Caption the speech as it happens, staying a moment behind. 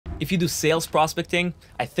If you do sales prospecting,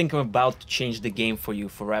 I think I'm about to change the game for you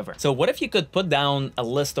forever. So what if you could put down a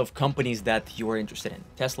list of companies that you are interested in?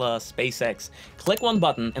 Tesla, SpaceX, click one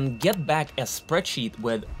button and get back a spreadsheet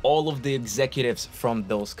with all of the executives from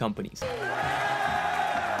those companies.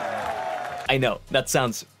 I know, that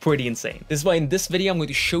sounds pretty insane. This is why in this video, I'm going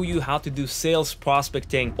to show you how to do sales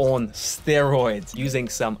prospecting on steroids using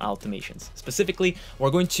some automations. Specifically, we're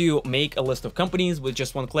going to make a list of companies with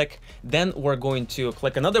just one click. Then we're going to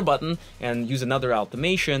click another button and use another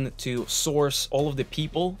automation to source all of the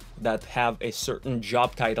people that have a certain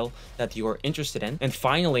job title that you are interested in. And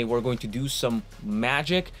finally, we're going to do some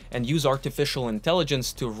magic and use artificial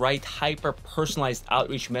intelligence to write hyper-personalized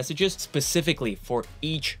outreach messages specifically for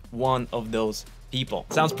each one of those people.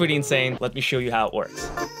 Sounds pretty insane. Let me show you how it works.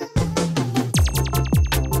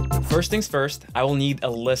 First things first, I will need a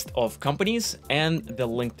list of companies and the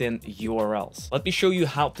LinkedIn URLs. Let me show you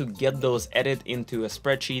how to get those edited into a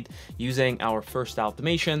spreadsheet using our first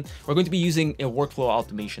automation. We're going to be using a workflow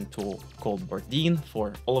automation tool called Bardeen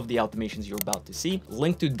for all of the automations you're about to see.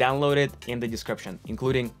 Link to download it in the description,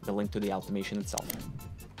 including the link to the automation itself.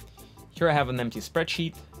 Here I have an empty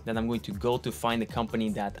spreadsheet. Then I'm going to go to find the company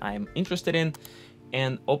that I'm interested in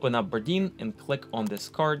and open up Bardeen and click on this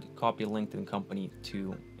card, copy LinkedIn company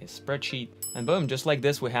to a spreadsheet. And boom, just like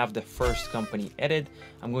this, we have the first company edited.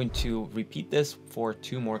 I'm going to repeat this for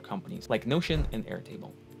 2 more companies like Notion and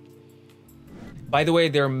Airtable. By the way,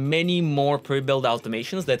 there are many more pre-built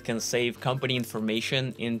automations that can save company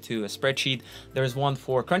information into a spreadsheet. There's one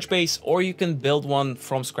for Crunchbase, or you can build one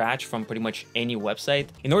from scratch from pretty much any website.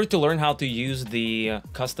 In order to learn how to use the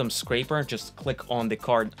custom scraper, just click on the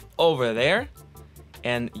card over there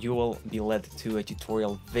and you will be led to a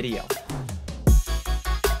tutorial video.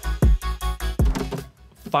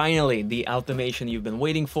 Finally, the automation you've been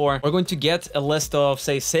waiting for. We're going to get a list of,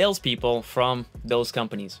 say, salespeople from those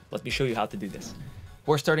companies. Let me show you how to do this.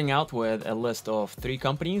 We're starting out with a list of 3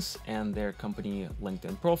 companies and their company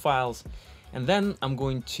LinkedIn profiles. And then I'm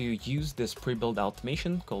going to use this pre-built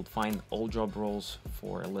automation called Find All Job Roles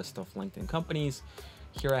for a list of LinkedIn companies.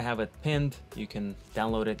 Here I have it pinned. You can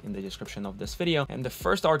download it in the description of this video. And the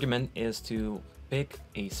first argument is to pick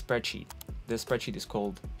a spreadsheet. This spreadsheet is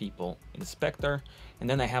called People Inspector. And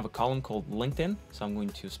then I have a column called LinkedIn. So I'm going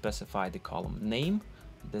to specify the column name.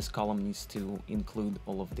 This column needs to include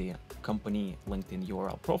all of the company LinkedIn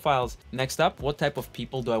URL profiles. Next up, what type of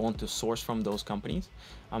people do I want to source from those companies?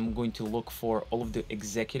 I'm going to look for all of the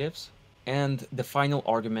executives. And the final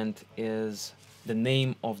argument is the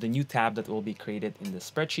name of the new tab that will be created in the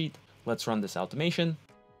spreadsheet. Let's run this automation.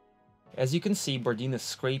 As you can see, Bardeen is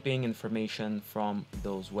scraping information from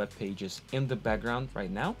those web pages in the background right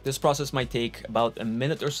now. This process might take about a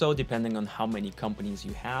minute or so, depending on how many companies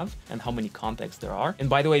you have and how many contacts there are. And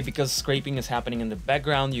by the way, because scraping is happening in the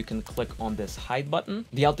background, you can click on this hide button.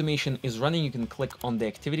 The automation is running. You can click on the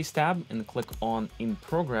activities tab and click on in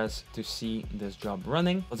progress to see this job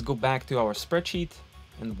running. Let's go back to our spreadsheet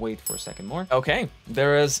and wait for a second more. Okay,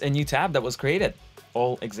 there is a new tab that was created.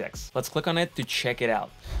 All execs. Let's click on it to check it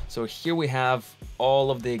out. So here we have all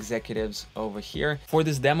of the executives over here. For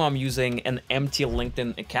this demo, I'm using an empty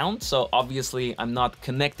LinkedIn account. So obviously I'm not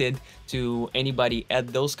connected to anybody at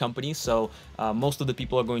those companies. So most of the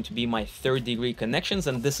people are going to be my 3rd-degree connections.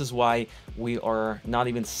 And this is why we are not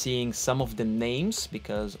even seeing some of the names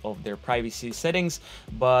because of their privacy settings.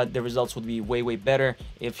 But the results would be way, way better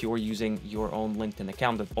if you were using your own LinkedIn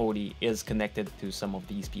account that already is connected to some of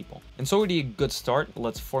these people. And so already a good start.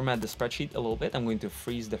 Let's format the spreadsheet a little bit. I'm going to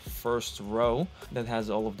freeze the first row that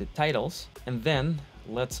has all of the titles. And then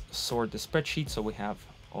let's sort the spreadsheet so we have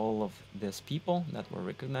all of these people that were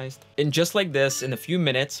recognized. And just like this, in a few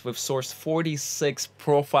minutes, we've sourced 46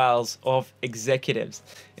 profiles of executives.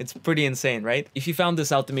 It's pretty insane, right? If you found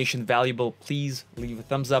this automation valuable, please leave a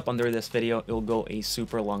thumbs up under this video. It'll go a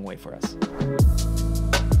super long way for us.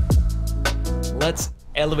 Let's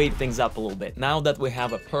elevate things up a little bit. Now that we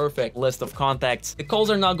have a perfect list of contacts, the calls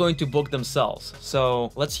are not going to book themselves.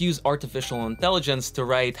 So let's use artificial intelligence to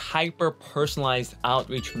write hyper-personalized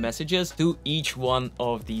outreach messages to each one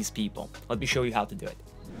of these people. Let me show you how to do it.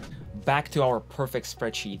 Back to our perfect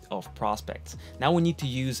spreadsheet of prospects. Now we need to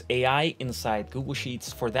use AI inside Google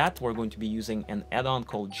Sheets. For that, we're going to be using an add-on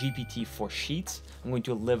called GPT for Sheets. I'm going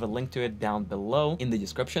to leave a link to it down below in the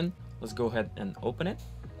description. Let's go ahead and open it.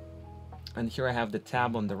 And here I have the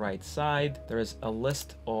tab on the right side. There is a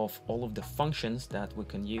list of all of the functions that we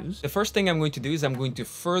can use. The first thing I'm going to do is I'm going to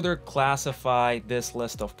further classify this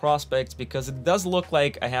list of prospects because it does look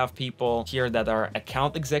like I have people here that are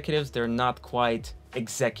account executives. They're not quite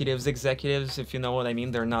executives, if you know what I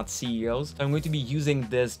mean. They're not CEOs. So I'm going to be using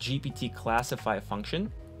this GPT classify function.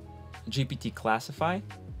 GPT classify.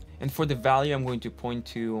 And for the value, I'm going to point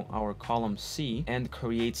to our column C and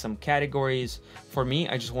create some categories. For me,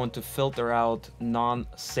 I just want to filter out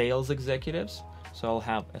non-sales executives. So I'll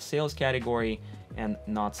have a sales category and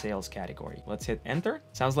not sales category. Let's hit enter.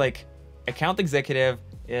 Sounds like account executive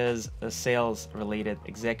is a sales related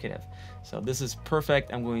executive. So this is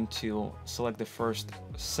perfect. I'm going to select the first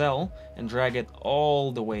cell and drag it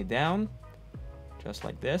all the way down, just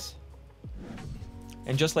like this.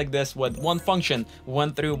 And just like this, with one function,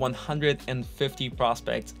 went through 150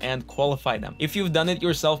 prospects and qualified them. If you've done it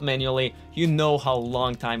yourself manually, you know how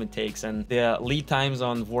long time it takes, and the lead times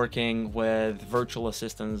on working with virtual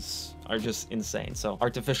assistants are just insane. So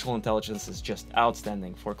artificial intelligence is just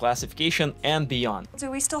outstanding for classification and beyond. Do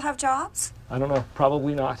we still have jobs? I don't know,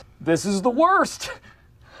 probably not. This is the worst.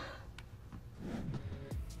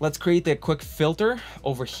 Let's create a quick filter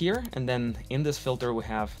over here. And then in this filter, we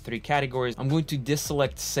have 3 categories. I'm going to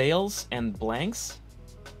deselect sales and blanks.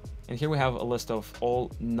 And here we have a list of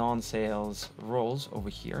all non-sales roles over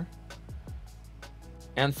here.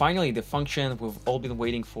 And finally, the function we've all been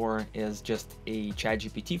waiting for is just a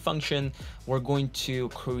ChatGPT function. We're going to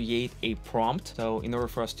create a prompt. So in order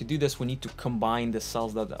for us to do this, we need to combine the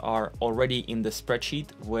cells that are already in the spreadsheet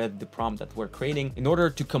with the prompt that we're creating. In order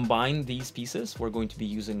to combine these pieces, we're going to be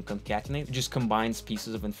using concatenate. It just combines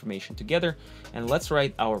pieces of information together. And let's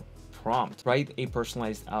write our prompt. Write a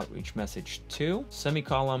personalized outreach message to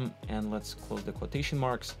semicolon, and let's close the quotation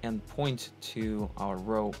marks and point to our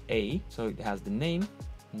row A. So it has the name,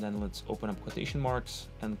 and then let's open up quotation marks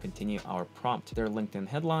and continue our prompt. Their LinkedIn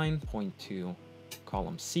headline, point to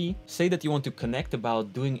column C. Say that you want to connect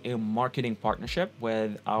about doing a marketing partnership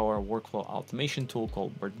with our workflow automation tool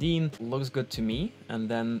called Bardeen. Looks good to me. And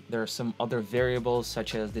then there are some other variables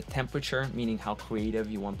such as the temperature, meaning how creative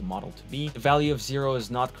you want the model to be. The value of 0 is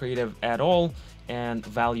not creative at all, and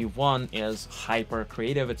value 1 is hyper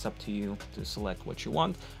creative. It's up to you to select what you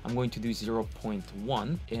want. I'm going to do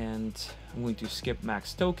 0.1, and I'm going to skip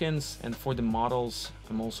max tokens. And for the models,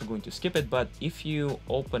 I'm also going to skip it. But if you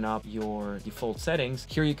open up your default settings,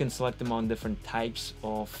 here you can select them on different types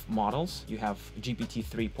of models. You have GPT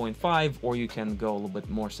 3.5, or you can go a little bit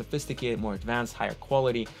more sophisticated, more advanced, higher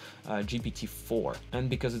quality, GPT 4. And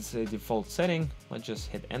because it's a default setting, let's just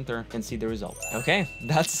hit enter and see the result. Okay,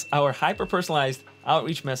 that's our hyper personalized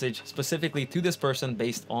outreach message specifically to this person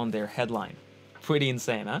based on their headline. Pretty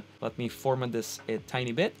insane, huh? Let me format this a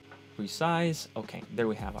tiny bit. Resize. Okay, there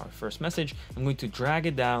we have our first message. I'm going to drag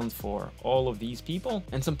it down for all of these people.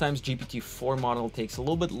 And sometimes GPT-4 model takes a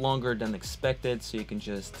little bit longer than expected, so you can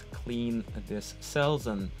just clean this cells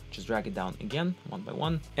and just drag it down again, one by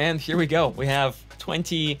one. And here we go. We have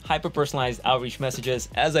 20 hyper-personalized outreach messages,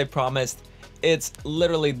 as I promised. It's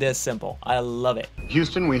literally this simple. I love it.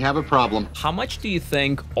 Houston, we have a problem. How much do you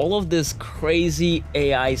think all of this crazy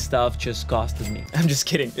AI stuff just costed me? I'm just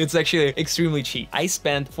kidding. It's actually extremely cheap. I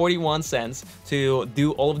spent 41 cents to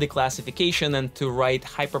do all of the classification and to write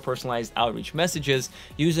hyper-personalized outreach messages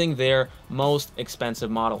using their most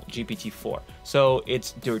expensive model, GPT-4. So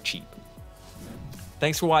it's dirt cheap.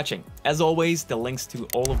 Thanks for watching. As always, the links to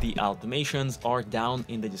all of the automations are down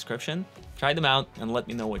in the description. Try them out and let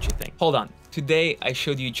me know what you think. Hold on. Today, I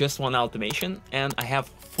showed you just one automation, and I have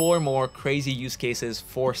 4 more crazy use cases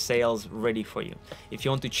for sales ready for you. If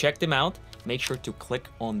you want to check them out, make sure to click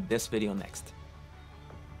on this video next.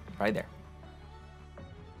 Right there.